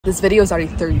This video is already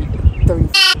 30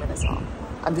 minutes long.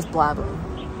 I'm just blabbering.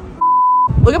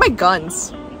 Look at my guns.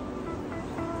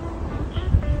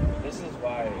 This is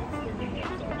why it's 30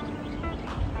 minutes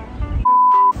long.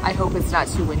 I hope it's not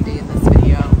too windy in this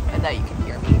video and that you can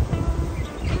hear me.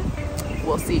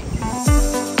 We'll see.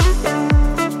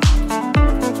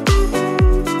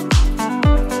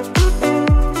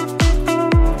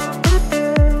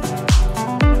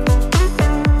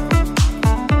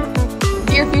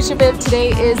 Today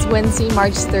is Wednesday,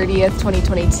 March 30th,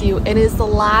 2022. It is the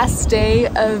last day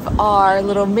of our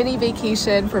little mini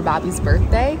vacation for Bobby's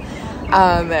birthday.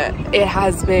 It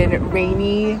has been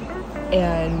rainy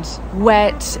and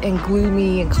wet and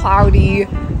gloomy and cloudy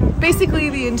basically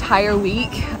the entire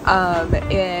week.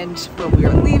 And when we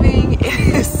are leaving,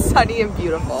 it is sunny and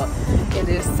beautiful. It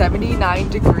is 79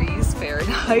 degrees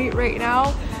Fahrenheit right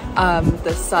now.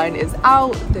 The sun is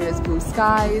out, there's blue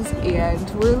skies, and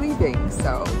we're leaving,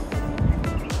 so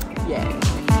yay.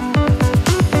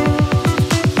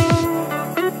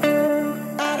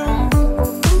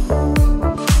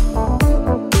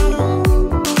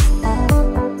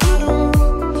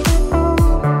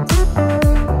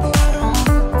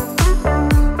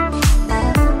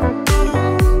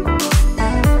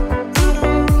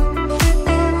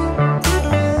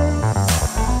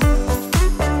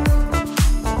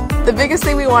 The biggest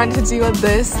thing we wanted to do on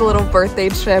this little birthday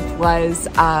trip was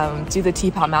do the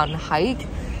Teapot Mountain hike.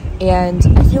 And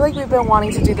I feel like we've been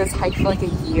wanting to do this hike for like a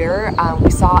year.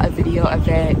 We saw a video of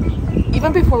it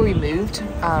even before we moved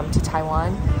to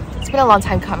Taiwan. It's been a long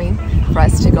time coming for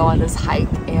us to go on this hike,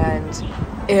 and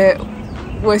it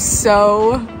was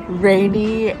so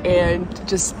rainy and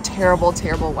just terrible,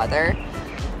 terrible weather.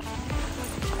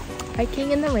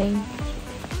 Hiking in the rain.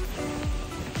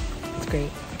 It's great.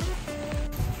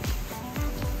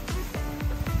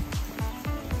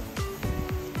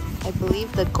 I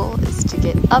believe the goal is to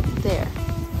get up there.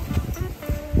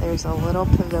 There's a little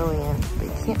pavilion, but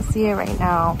you can't see it right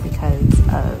now because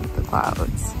of the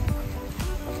clouds.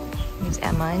 There's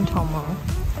Emma and Tomo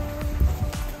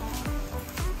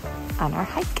on our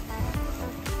hike.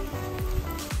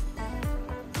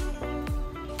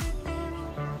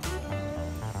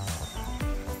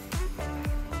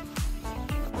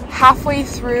 Halfway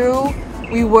through,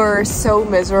 we were so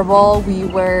miserable. We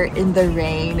were in the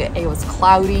rain, it was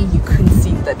cloudy, you couldn't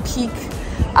see the peak.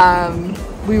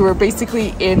 We were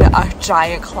basically in a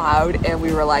giant cloud, and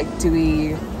we were like, do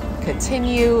we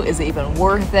continue? Is it even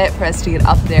worth it for us to get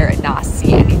up there and not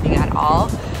see anything at all?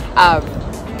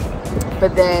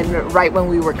 But then right when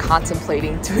we were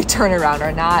contemplating, do we turn around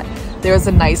or not, there was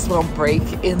a nice little break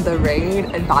in the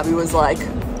rain, and Bobby was like,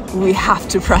 we have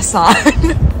to press on.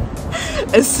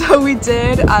 And so we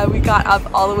did. We got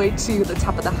up all the way to the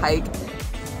top of the hike.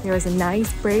 There was a nice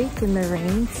break in the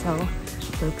rain, so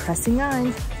we're pressing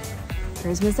on.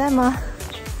 There's Miss Emma.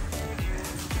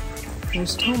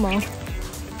 There's Tomo.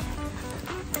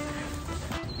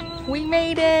 We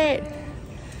made it!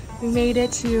 We made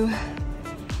it to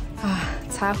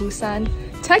Tahusan.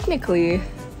 Technically,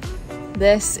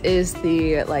 this is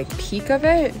the peak of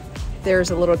it.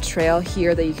 There's a little trail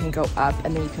here that you can go up,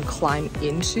 and then you can climb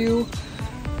into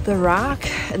the rock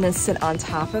and then sit on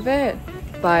top of it.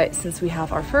 But since we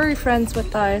have our furry friends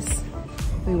with us,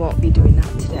 we won't be doing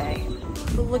that today.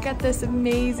 But look at this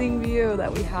amazing view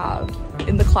that we have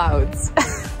in the clouds.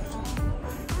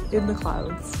 In the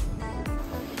clouds.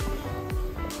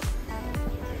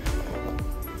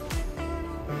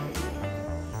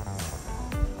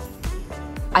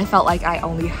 I felt like I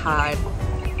only had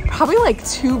probably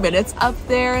 2 minutes up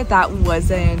there that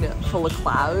wasn't full of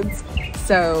clouds.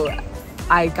 So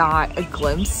I got a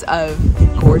glimpse of the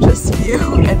gorgeous view,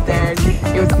 and then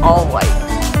it was all white.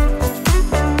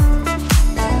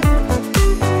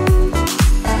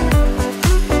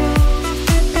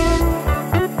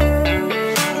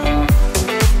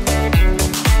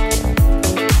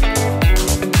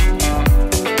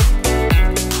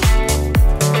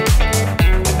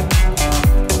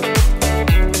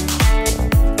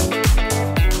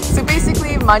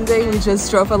 Monday, we just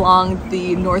drove along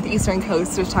the northeastern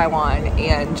coast of Taiwan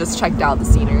and just checked out the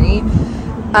scenery.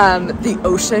 The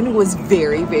ocean was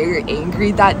very, very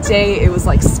angry that day. It was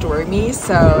stormy,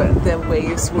 so the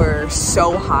waves were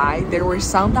so high. There were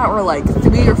some that were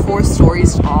 3 or 4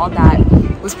 stories tall. That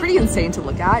was pretty insane to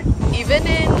look at. Even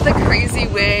in the crazy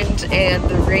wind and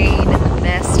the rain and the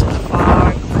mist and the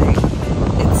fog,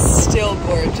 it's still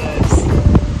gorgeous.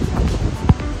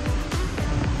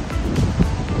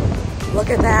 Look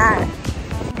at that.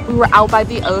 We were out by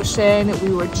the ocean,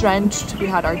 we were drenched, we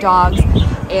had our dogs,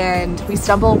 and we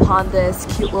stumbled upon this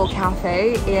cute little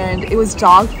cafe, and it was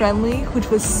dog friendly, which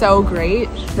was so great.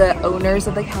 The owners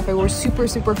of the cafe were super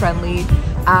friendly.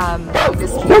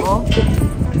 This people.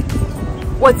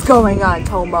 What's going on,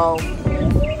 Tomo?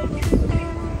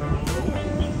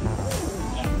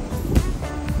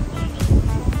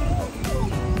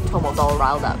 Tomo's all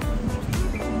riled up.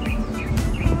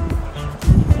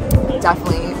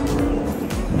 Definitely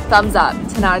thumbs up,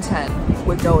 10 out of 10,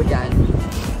 would go again.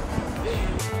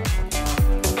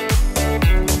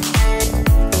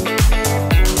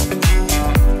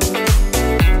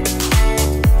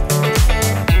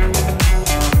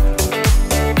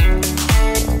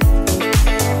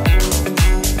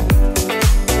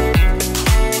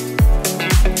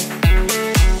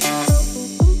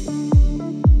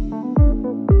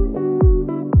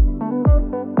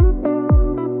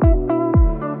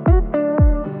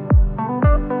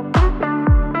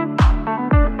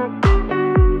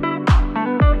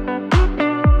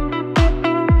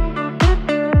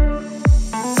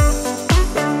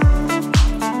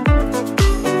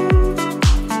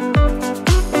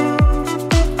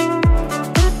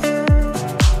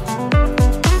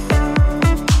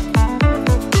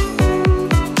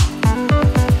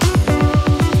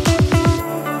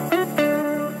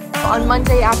 On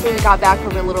Monday, after we got back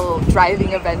from a little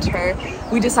driving adventure,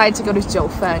 we decided to go to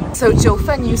Jiufen. So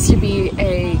Jiufen used to be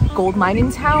a gold mining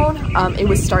town. It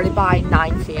was started by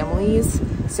 9 families,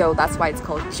 so that's why it's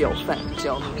called Jiufen.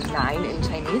 Jiu meaning 9 in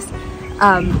Chinese.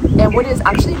 And what it is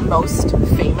actually most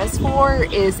famous for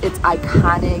is its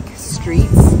iconic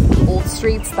streets, old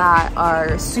streets that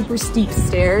are super steep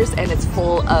stairs, and it's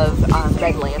full of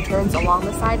red lanterns along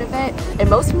the side of it. And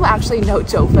most people actually know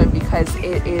Jiufen because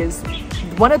it is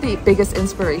one of the biggest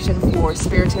inspiration for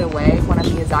Spirited Away, one of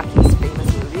Miyazaki's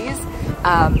famous movies.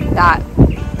 That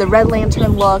the red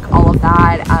lantern look, all of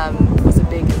that was a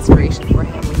big inspiration for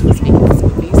him when he was making this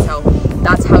movie. So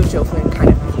that's how Jiufen kind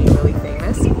of became really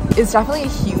famous. It's definitely a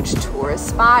huge tourist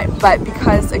spot, but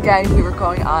because again we were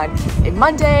going on a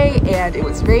Monday and it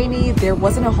was rainy, there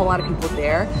wasn't a whole lot of people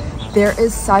there. There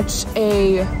is such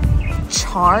a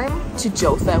charm to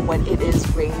Jiufen when it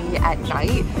is rainy at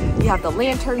night. You have the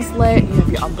lanterns lit, you have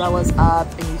your umbrellas up,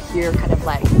 and you hear kind of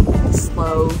like the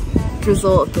slow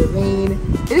drizzle of the rain.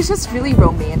 It is just really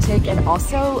romantic and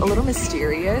also a little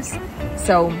mysterious.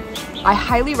 So I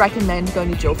highly recommend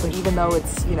going to Jiufen, even though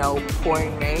it's, you know,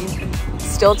 pouring rain.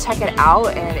 Still check it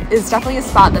out, and it's definitely a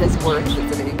spot that is worth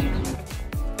visiting.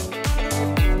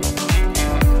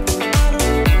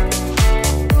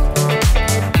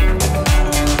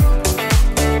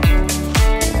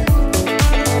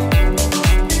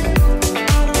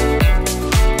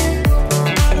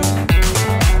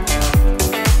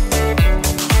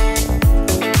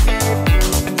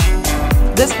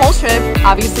 This whole trip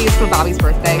obviously is for Bobby's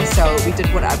birthday, so we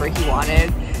did whatever he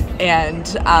wanted, and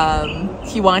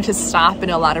he wanted to stop in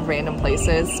a lot of random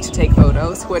places to take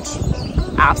photos, which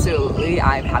absolutely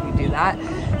I'm happy to do that.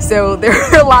 So there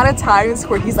were a lot of times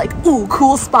where he's like, ooh,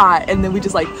 cool spot, and then we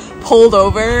just like pulled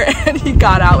over and he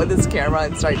got out with his camera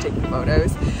and started taking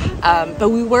photos. But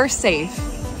we were safe.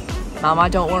 Mama,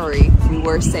 don't worry, we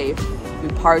were safe. We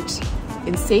parked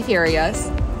in safe areas,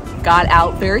 got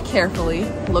out very carefully,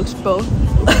 looked both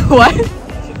what?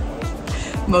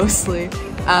 Mostly.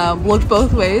 Looked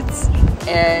both ways,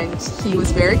 and he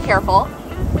was very careful.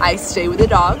 I stay with the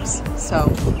dogs, so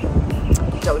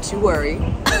don't you worry.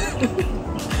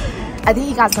 I think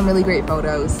he got some really great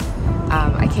photos.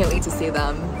 I can't wait to see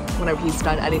them whenever he's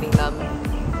done editing them,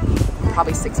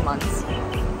 probably 6 months.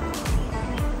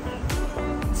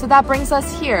 So that brings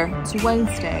us here to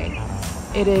Wednesday.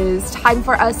 It is time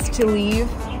for us to leave,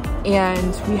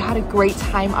 and we had a great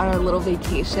time on our little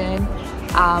vacation.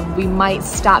 We might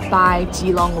stop by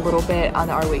Geelong a little bit on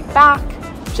our way back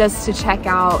just to check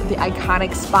out the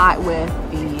iconic spot with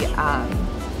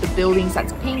the buildings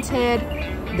that's painted,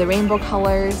 the rainbow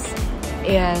colors,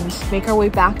 and make our way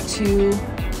back to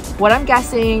what I'm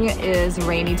guessing is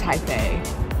rainy Taipei.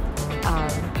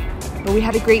 But we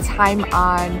had a great time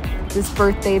on this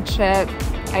birthday trip.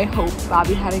 I hope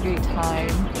Bobby had a great time.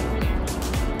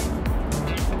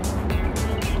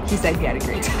 He said he had a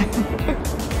great time.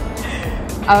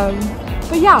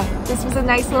 But yeah, this was a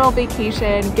nice little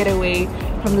vacation, get away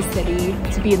from the city,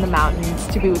 to be in the mountains,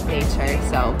 to be with nature.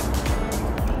 So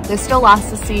there's still lots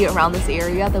to see around this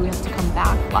area that we have to come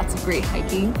back, lots of great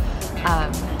hiking.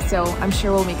 So I'm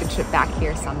sure we'll make a trip back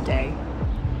here someday.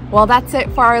 Well, that's it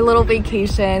for our little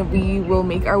vacation. We will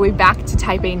make our way back to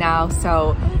Taipei now.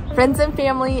 So friends and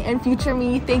family and future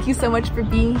me, thank you so much for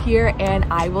being here, and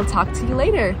I will talk to you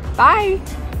later. Bye!